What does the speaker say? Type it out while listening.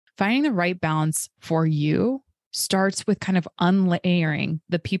finding the right balance for you starts with kind of unlayering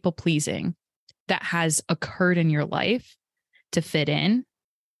the people pleasing that has occurred in your life to fit in,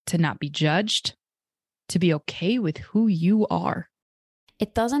 to not be judged, to be okay with who you are.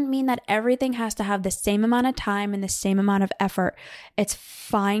 It doesn't mean that everything has to have the same amount of time and the same amount of effort. It's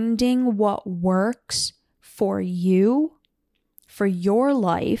finding what works for you, for your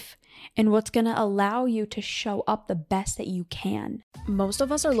life, and what's going to allow you to show up the best that you can. Most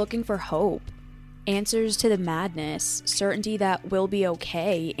of us are looking for hope, answers to the madness, certainty that we'll be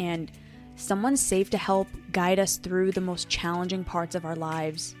okay, and someone safe to help guide us through the most challenging parts of our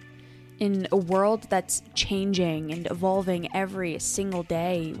lives. In a world that's changing and evolving every single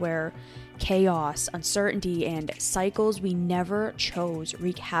day, where chaos, uncertainty, and cycles we never chose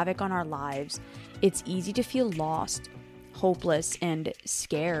wreak havoc on our lives, it's easy to feel lost, hopeless, and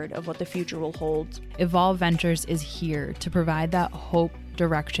scared of what the future will hold. Evolve Ventures is here to provide that hope,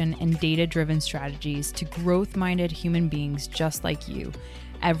 direction, and data-driven strategies to growth-minded human beings just like you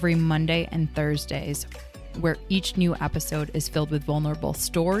every Monday and Thursdays, where each new episode is filled with vulnerable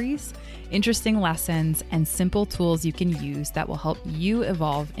stories, interesting lessons, and simple tools you can use that will help you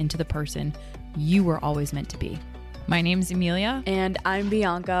evolve into the person you were always meant to be. My name is Amelia. And I'm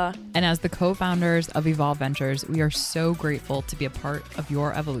Bianca. And as the co-founders of Evolve Ventures, we are so grateful to be a part of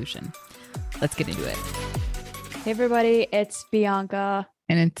your evolution. Let's get into it. Hey everybody, it's Bianca.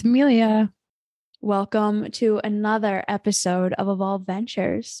 And it's Amelia. Welcome to another episode of Evolve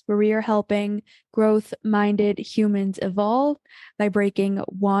Ventures, where we are helping growth-minded humans evolve by breaking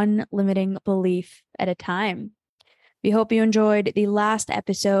one limiting belief at a time. We hope you enjoyed the last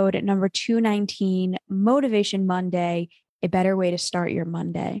episode, number 219, Motivation Monday, a better way to start your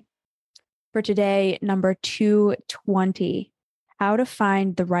Monday. For today, number 220, how to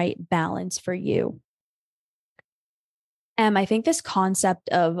find the right balance for you. I think this concept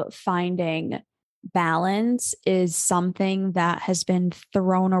of finding balance is something that has been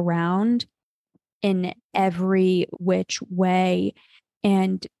thrown around in every which way.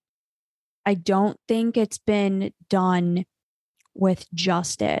 And I don't think it's been done with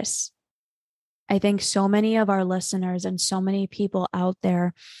justice. I think so many of our listeners and so many people out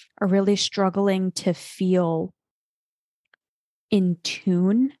there are really struggling to feel in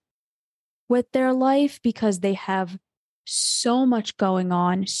tune with their life because they have so much going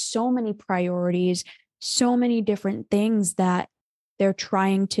on, so many priorities, so many different things that they're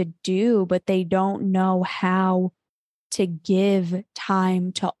trying to do, but they don't know how to give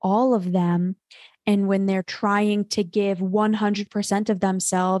time to all of them. And when they're trying to give 100% of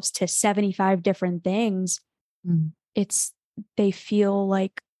themselves to 75 different things, they feel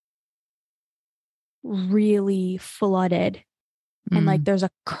like really flooded and like there's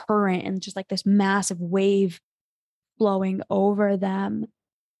a current and just like this massive wave flowing over them.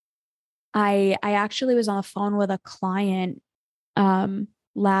 I actually was on the phone with a client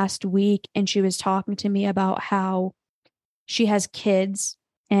last week, and she was talking to me about how she has kids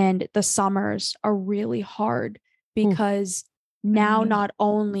and the summers are really hard because now not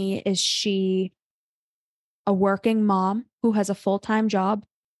only is she a working mom who has a full-time job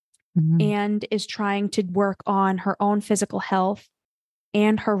and is trying to work on her own physical health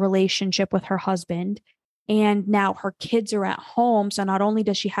and her relationship with her husband. And now her kids are at home. So not only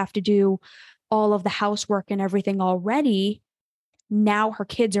does she have to do all of the housework and everything already, now her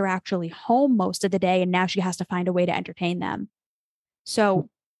kids are actually home most of the day. And now she has to find a way to entertain them. So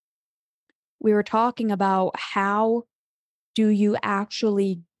we were talking about how do you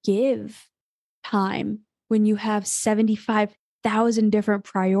actually give time when you have 75,000 different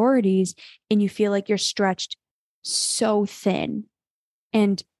priorities and you feel like you're stretched so thin.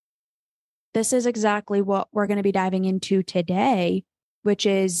 And this is exactly what we're going to be diving into today, which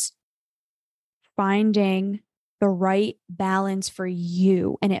is finding the right balance for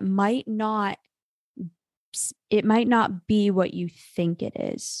you. And it might not be what you think it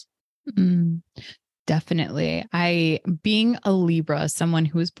is. Definitely. Being a Libra, someone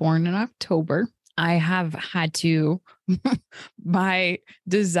who was born in October, I have had to, by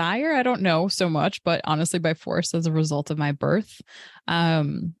desire, I don't know so much, but honestly by force as a result of my birth,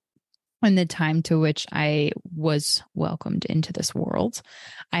 and the time to which I was welcomed into this world,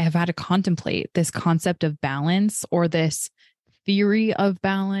 I have had to contemplate this concept of balance, or this theory of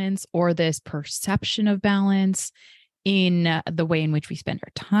balance, or this perception of balance in the way in which we spend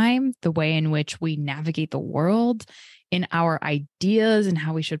our time, the way in which we navigate the world, in our ideas and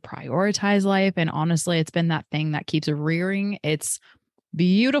how we should prioritize life. And honestly, it's been that thing that keeps rearing its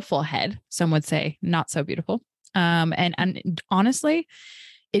beautiful head. Some would say not so beautiful. And honestly,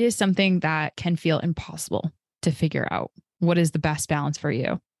 it is something that can feel impossible to figure out what is the best balance for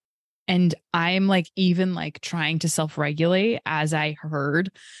you. And I'm like, even like trying to self-regulate as I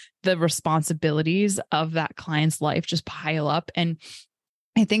heard the responsibilities of that client's life just pile up. And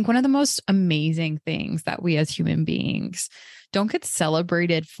I think one of the most amazing things that we as human beings don't get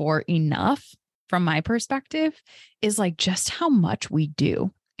celebrated for enough, from my perspective, is like just how much we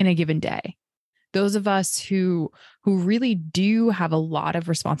do in a given day. Those of us who really do have a lot of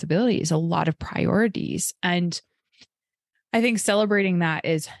responsibilities, a lot of priorities. And I think celebrating that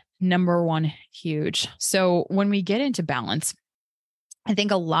is number one, huge. So when we get into balance, I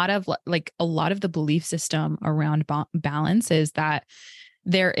think a lot of the belief system around balance is that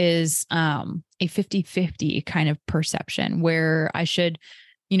there is a 50-50 kind of perception where I should,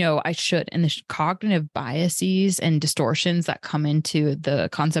 and the cognitive biases and distortions that come into the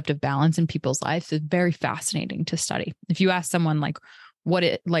concept of balance in people's lives is very fascinating to study. If you ask someone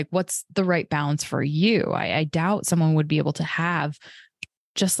what's the right balance for you, I doubt someone would be able to have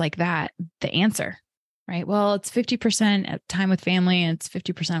just like that the answer, right? Well, it's 50% time with family and it's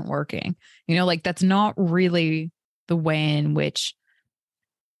 50% working. That's not really the way in which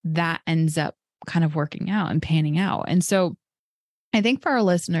that ends up kind of working out and panning out. And so I think for our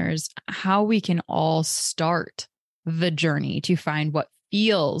listeners, how we can all start the journey to find what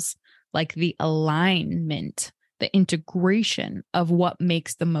feels like the alignment, the integration of what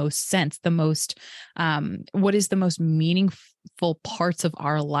makes the most sense, what is the most meaningful parts of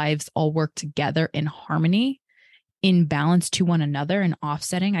our lives all work together in harmony, in balance to one another and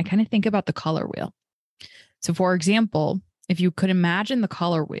offsetting. I kind of think about the color wheel. So for example, if you could imagine the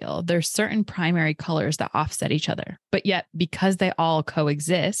color wheel, there's certain primary colors that offset each other, but yet because they all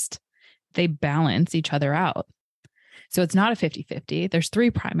coexist, they balance each other out. So it's not a 50-50. There's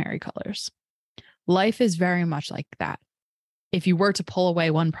three primary colors. Life is very much like that. If you were to pull away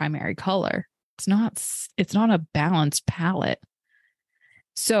one primary color, it's not a balanced palette.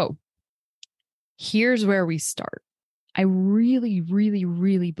 So here's where we start. I really, really,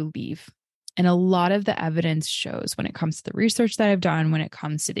 really believe, and a lot of the evidence shows when it comes to the research that I've done, when it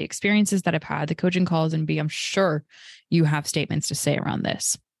comes to the experiences that I've had, the coaching calls, and I'm sure you have statements to say around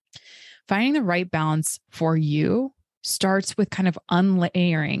this. Finding the right balance for you starts with kind of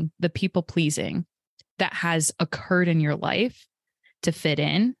unlayering the people pleasing that has occurred in your life to fit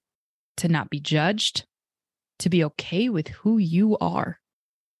in, to not be judged, to be okay with who you are.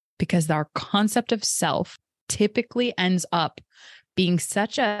 Because our concept of self typically ends up being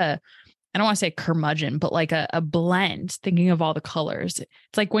such I don't want to say curmudgeon, but like a blend, thinking of all the colors.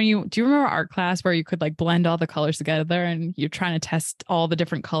 It's like do you remember art class where you could like blend all the colors together and you're trying to test all the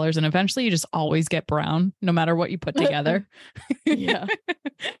different colors and eventually you just always get brown no matter what you put together? Yeah.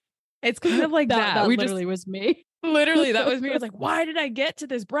 It's kind of like that. That literally was me. Literally, that was me. I was like, why did I get to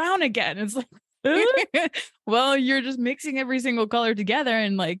this brown again? It's like, well, you're just mixing every single color together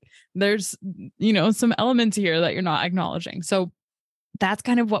and like there's, some elements here that you're not acknowledging. So that's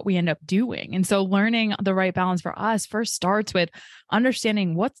kind of what we end up doing. And so learning the right balance for us first starts with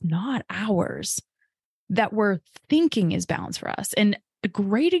understanding what's not ours that we're thinking is balance for us. And a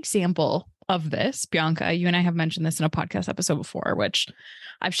great example of this, Bianca, you and I have mentioned this in a podcast episode before, which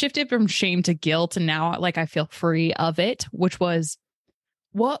I've shifted from shame to guilt. And now like I feel free of it, which was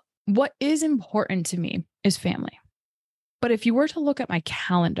what is important to me is family. But if you were to look at my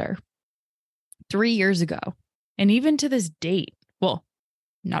calendar 3 years ago, and even to this date, well,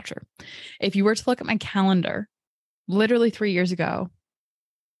 not sure. If you were to look at my calendar, literally 3 years ago,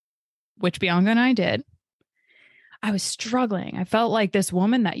 which Bianca and I did, I was struggling. I felt like this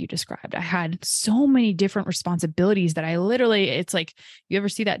woman that you described. I had so many different responsibilities that it's like, you ever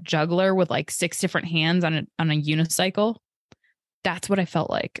see that juggler with like 6 different hands on a unicycle? That's what I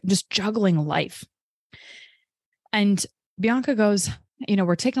felt like, just juggling life. And Bianca goes,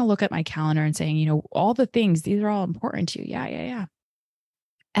 we're taking a look at my calendar and saying, all the things, these are all important to you. Yeah.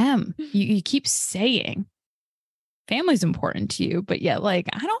 You keep saying family's important to you, but yet like,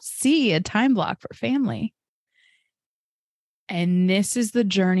 I don't see a time block for family. And this is the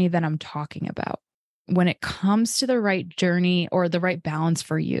journey that I'm talking about. When it comes to the right journey or the right balance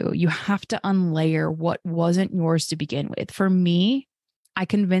for you, you have to unlayer what wasn't yours to begin with. For me, I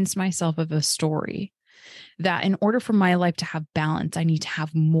convinced myself of a story that in order for my life to have balance, I need to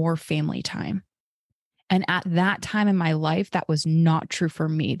have more family time. And at that time in my life, that was not true for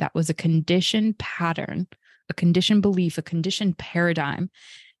me. That was a conditioned pattern, a conditioned belief, a conditioned paradigm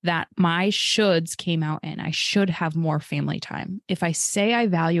that my shoulds came out in. I should have more family time. If I say I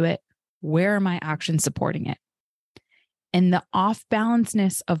value it, where are my actions supporting it? And the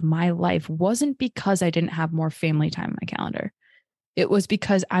off-balanceness of my life wasn't because I didn't have more family time on my calendar. It was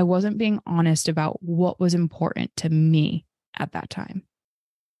because I wasn't being honest about what was important to me at that time.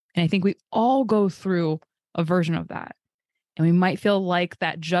 And I think we all go through a version of that. And we might feel like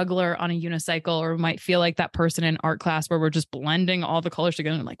that juggler on a unicycle, or we might feel like that person in art class where we're just blending all the colors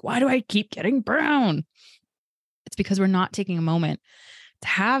together. And like, why do I keep getting brown? It's because we're not taking a moment to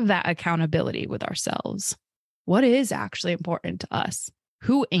have that accountability with ourselves. What is actually important to us?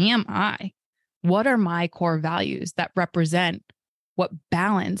 Who am I? What are my core values that represent what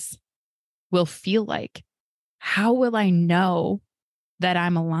balance will feel like? How will I know that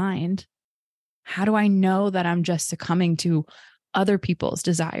I'm aligned? How do I know that I'm just succumbing to other people's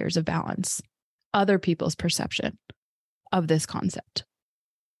desires of balance, other people's perception of this concept?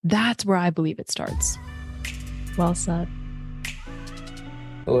 That's where I believe it starts. Well said.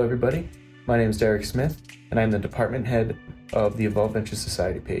 Hello, everybody. My name is Derek Smith, and I'm the department head of the Evolve Venture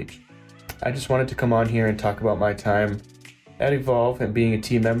Society page. I just wanted to come on here and talk about my time at Evolve and being a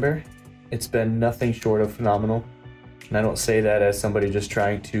team member. It's been nothing short of phenomenal. And I don't say that as somebody just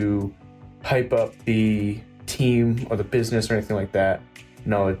trying to hype up the team or the business or anything like that.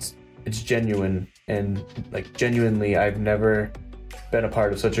 No, it's genuine, and like genuinely, I've never been a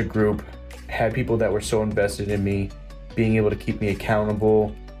part of such a group, had people that were so invested in me, being able to keep me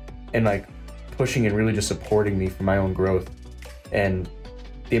accountable and like pushing and really just supporting me for my own growth. And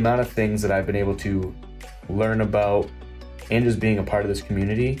the amount of things that I've been able to learn about and just being a part of this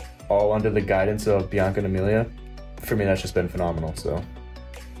community, all under the guidance of Bianca and Amelia, for me, that's just been phenomenal. So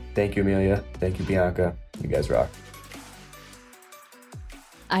thank you, Amelia. Thank you, Bianca. You guys rock.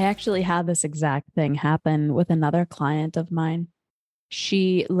 I actually had this exact thing happen with another client of mine.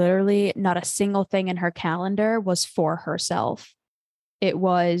 She literally, not a single thing in her calendar was for herself. It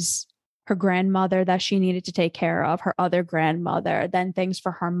was her grandmother that she needed to take care of, her other grandmother, then things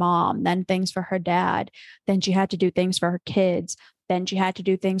for her mom, then things for her dad. Then she had to do things for her kids. Then she had to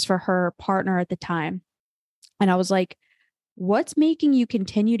do things for her partner at the time. And I was like, what's making you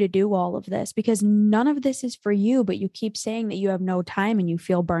continue to do all of this? Because none of this is for you, but you keep saying that you have no time and you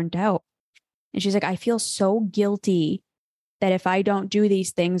feel burnt out. And she's like, I feel so guilty that if I don't do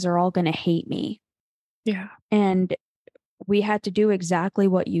these things, they're all going to hate me. Yeah. And we had to do exactly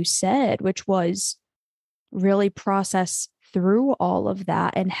what you said, which was really process through all of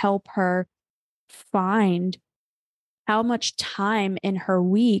that and help her find how much time in her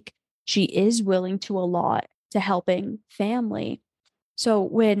week she is willing to allot to helping family. So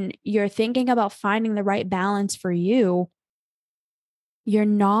when you're thinking about finding the right balance for you, you're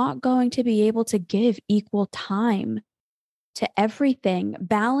not going to be able to give equal time to everything.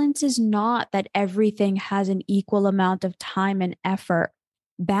 Balance is not that everything has an equal amount of time and effort.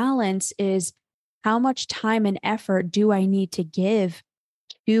 Balance is how much time and effort do I need to give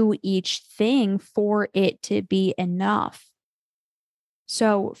to each thing for it to be enough.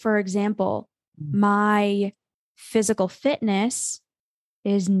 So, for example, my physical fitness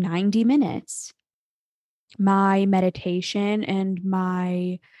is 90 minutes. My meditation and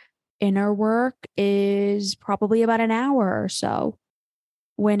my inner work is probably about an hour or so.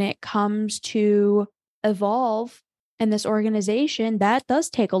 When it comes to Evolve and this organization, that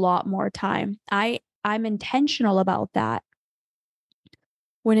does take a lot more time. I'm intentional about that.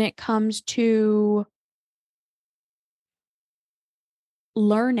 When it comes to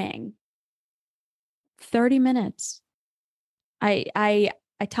learning, 30 minutes. I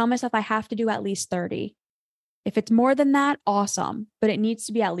tell myself I have to do at least 30. If it's more than that, awesome, but it needs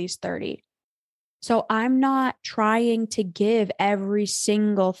to be at least 30. So I'm not trying to give every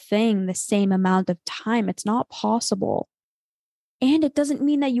single thing the same amount of time. It's not possible. And it doesn't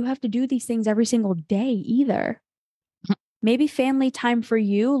mean that you have to do these things every single day either. Maybe family time for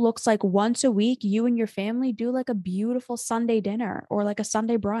you looks like once a week, you and your family do like a beautiful Sunday dinner or like a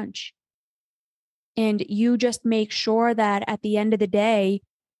Sunday brunch. And you just make sure that at the end of the day,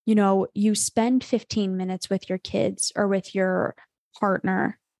 you know, you spend 15 minutes with your kids or with your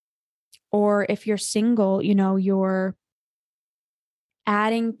partner. Or if you're single, you know, you're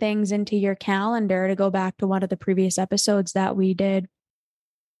adding things into your calendar, to go back to one of the previous episodes that we did,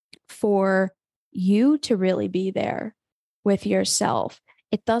 for you to really be there with yourself.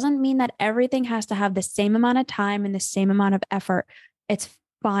 It doesn't mean that everything has to have the same amount of time and the same amount of effort. It's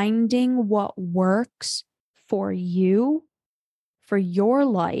finding what works for you, for your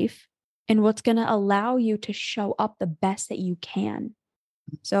life, and what's going to allow you to show up the best that you can.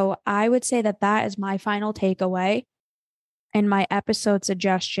 So I would say that that is my final takeaway, and my episode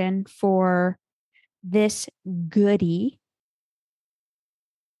suggestion for this goodie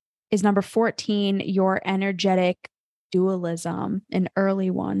is number 14, your energetic dualism, an early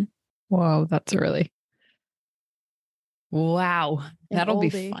one. Whoa, that's early. Wow. An That'll be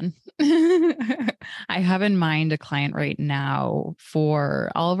oldie. fun. I have in mind a client right now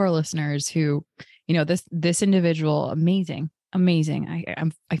for all of our listeners who, this individual, amazing, amazing.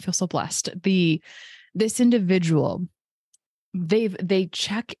 I feel so blessed. This individual, they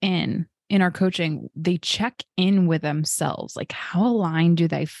check in our coaching, they check in with themselves. Like, how aligned do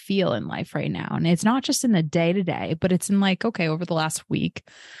they feel in life right now? And it's not just in the day to day, but it's in like, okay, over the last week,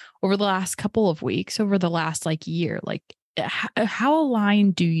 over the last couple of weeks, over the last like year, like how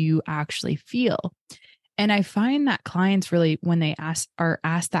aligned do you actually feel? And I find that clients really, when they are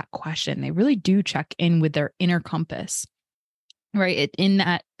asked that question, they really do check in with their inner compass, right? In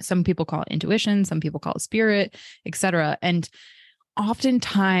that, some people call it intuition, some people call it spirit, etc. And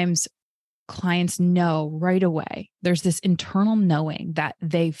oftentimes clients know right away, there's this internal knowing that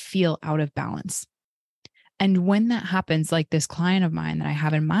they feel out of balance. And when that happens, like this client of mine that I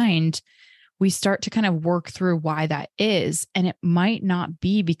have in mind, we start to kind of work through why that is. And it might not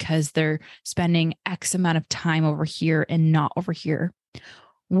be because they're spending X amount of time over here and not over here.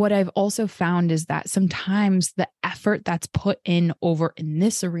 What I've also found is that sometimes the effort that's put in over in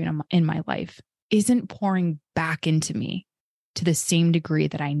this arena in my life isn't pouring back into me to the same degree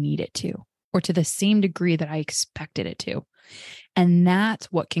that I need it to, or to the same degree that I expected it to. And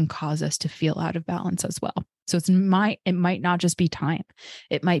that's what can cause us to feel out of balance as well. So it might not just be time.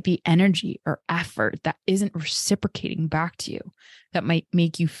 It might be energy or effort that isn't reciprocating back to you that might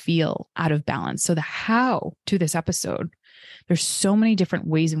make you feel out of balance. So the how to this episode, there's so many different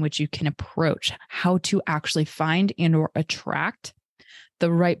ways in which you can approach how to actually find and or attract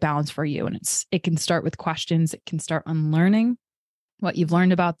the right balance for you. And it can start with questions. It can start unlearning what you've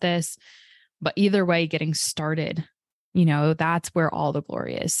learned about this, but either way, getting started, that's where all the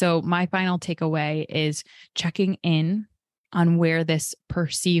glory is. So my final takeaway is checking in on where this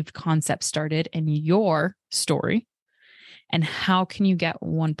perceived concept started in your story, and how can you get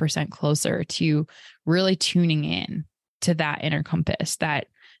 1% closer to really tuning in to that inner compass that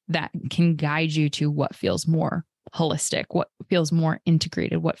can guide you to what feels more holistic, what feels more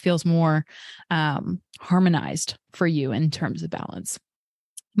integrated, what feels more harmonized for you in terms of balance.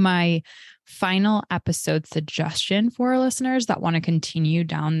 My final episode suggestion for our listeners that want to continue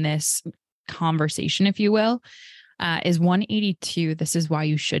down this conversation, if you will, is 182. This is why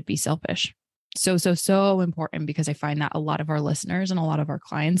you should be selfish. So important, because I find that a lot of our listeners and a lot of our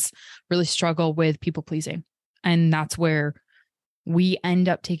clients really struggle with people pleasing. And that's where we end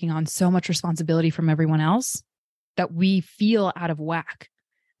up taking on so much responsibility from everyone else that we feel out of whack.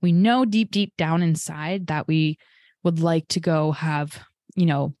 We know deep down inside that we would like to go have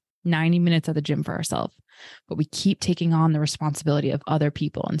 90 minutes at the gym for ourselves, but we keep taking on the responsibility of other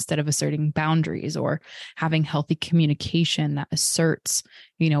people instead of asserting boundaries or having healthy communication that asserts,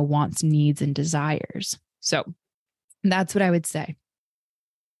 wants, needs, and desires. So that's what I would say.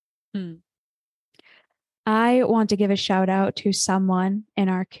 I want to give a shout out to someone in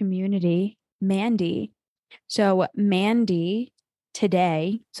our community, Mandy. So Mandy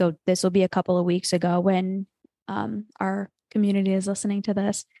today, so this will be a couple of weeks ago when our community is listening to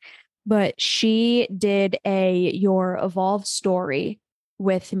this, but she did your Evolve story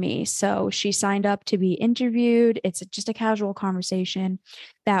with me. So she signed up to be interviewed. It's just a casual conversation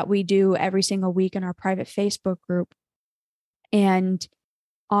that we do every single week in our private Facebook group. And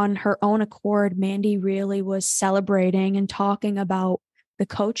on her own accord, Mandy really was celebrating and talking about the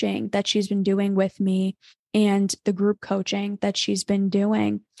coaching that she's been doing with me and the group coaching that she's been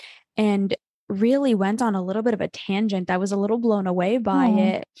doing. And really went on a little bit of a tangent. I was a little blown away by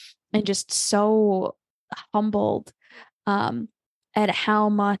it, and just so humbled at how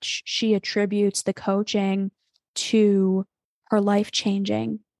much she attributes the coaching to her life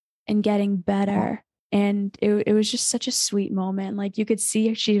changing and getting better. And it was just such a sweet moment. Like, you could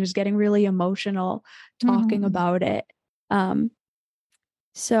see she was getting really emotional talking about it.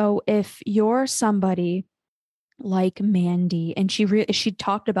 So if you're somebody like Mandy, and she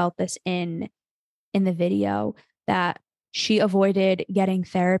talked about this in the video, that she avoided getting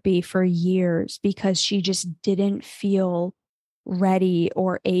therapy for years because she just didn't feel ready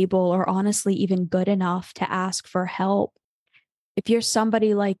or able, or honestly even good enough to ask for help. If you're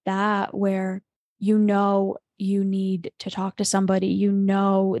somebody like that, where you need to talk to somebody,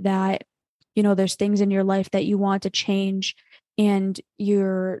 that there's things in your life that you want to change, and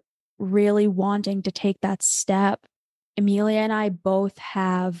you're really wanting to take that step, Amelia and I both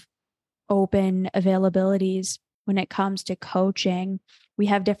have open availabilities when it comes to coaching. We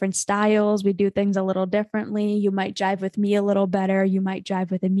have different styles. We do things a little differently. You might jive with me a little better. You might jive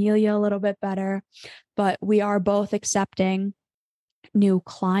with Amelia a little bit better, but we are both accepting new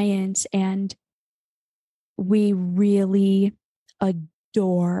clients. And we really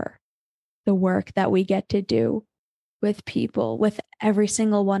adore the work that we get to do with people, with every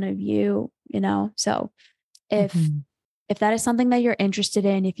single one of you, So if that is something that you're interested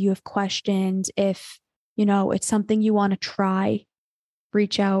in, if you have questions, if, it's something you want to try,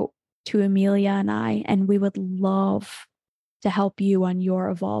 reach out to Amelia and I, and we would love to help you on your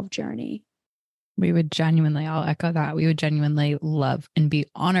Evolve journey. We would genuinely, I'll echo that. We would genuinely love and be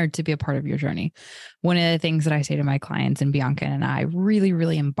honored to be a part of your journey. One of the things that I say to my clients, and Bianca and I really,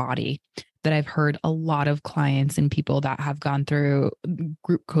 really embody, that I've heard a lot of clients and people that have gone through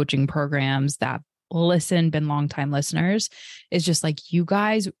group coaching programs that been longtime listeners, is just like, you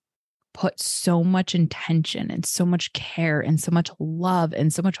guys put so much intention and so much care and so much love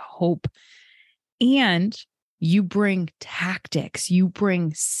and so much hope. And you bring tactics, you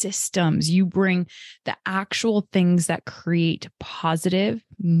bring systems, you bring the actual things that create positive,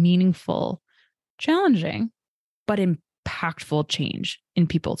 meaningful, challenging, but impactful change in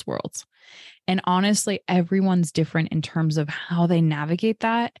people's worlds. And honestly, everyone's different in terms of how they navigate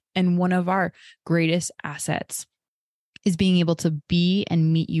that. And one of our greatest assets is being able to be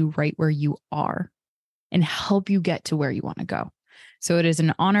and meet you right where you are and help you get to where you want to go. So it is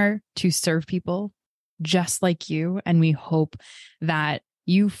an honor to serve people just like you. And we hope that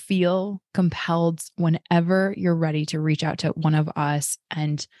you feel compelled whenever you're ready to reach out to one of us,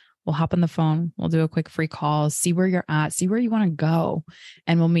 and we'll hop on the phone. We'll do a quick free call, see where you're at, see where you want to go.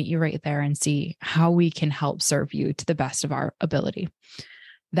 And we'll meet you right there and see how we can help serve you to the best of our ability.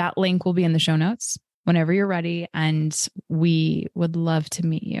 That link will be in the show notes whenever you're ready. And we would love to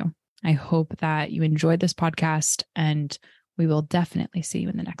meet you. I hope that you enjoyed this podcast, and we will definitely see you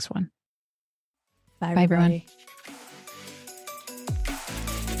in the next one. Bye, everyone.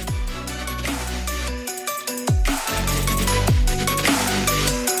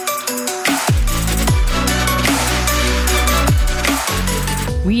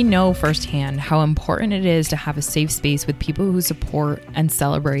 We know firsthand how important it is to have a safe space with people who support and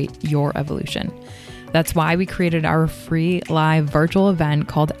celebrate your evolution. That's why we created our free live virtual event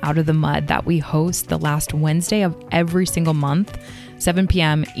called Out of the Mud that we host the last Wednesday of every single month, 7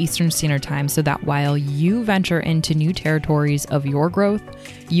 p.m. Eastern Standard Time, so that while you venture into new territories of your growth,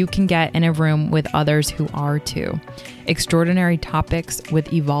 you can get in a room with others who are too. Extraordinary topics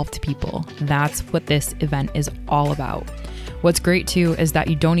with evolved people. That's what this event is all about. What's great too is that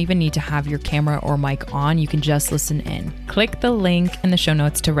you don't even need to have your camera or mic on. You can just listen in. Click the link in the show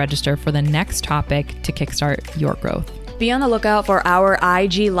notes to register for the next topic to kickstart your growth. Be on the lookout for our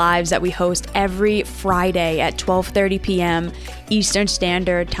IG lives that we host every Friday at 12:30 p.m. Eastern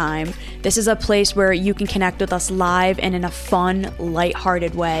Standard Time. This is a place where you can connect with us live and in a fun,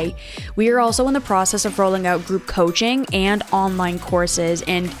 lighthearted way. We are also in the process of rolling out group coaching and online courses,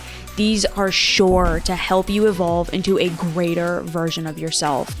 and these are sure to help you evolve into a greater version of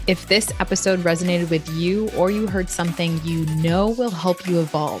yourself. If this episode resonated with you, or you heard something you know will help you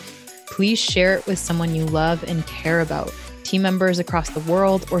evolve, please share it with someone you love and care about, team members across the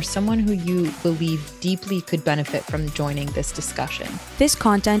world, or someone who you believe deeply could benefit from joining this discussion. This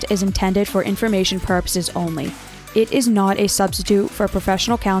content is intended for information purposes only. It is not a substitute for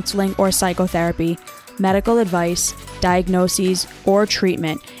professional counseling or psychotherapy, medical advice, diagnoses, or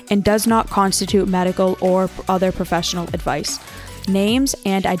treatment, and does not constitute medical or other professional advice. Names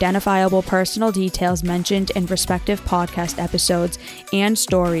and identifiable personal details mentioned in respective podcast episodes and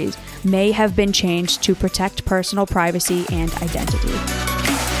stories may have been changed to protect personal privacy and identity.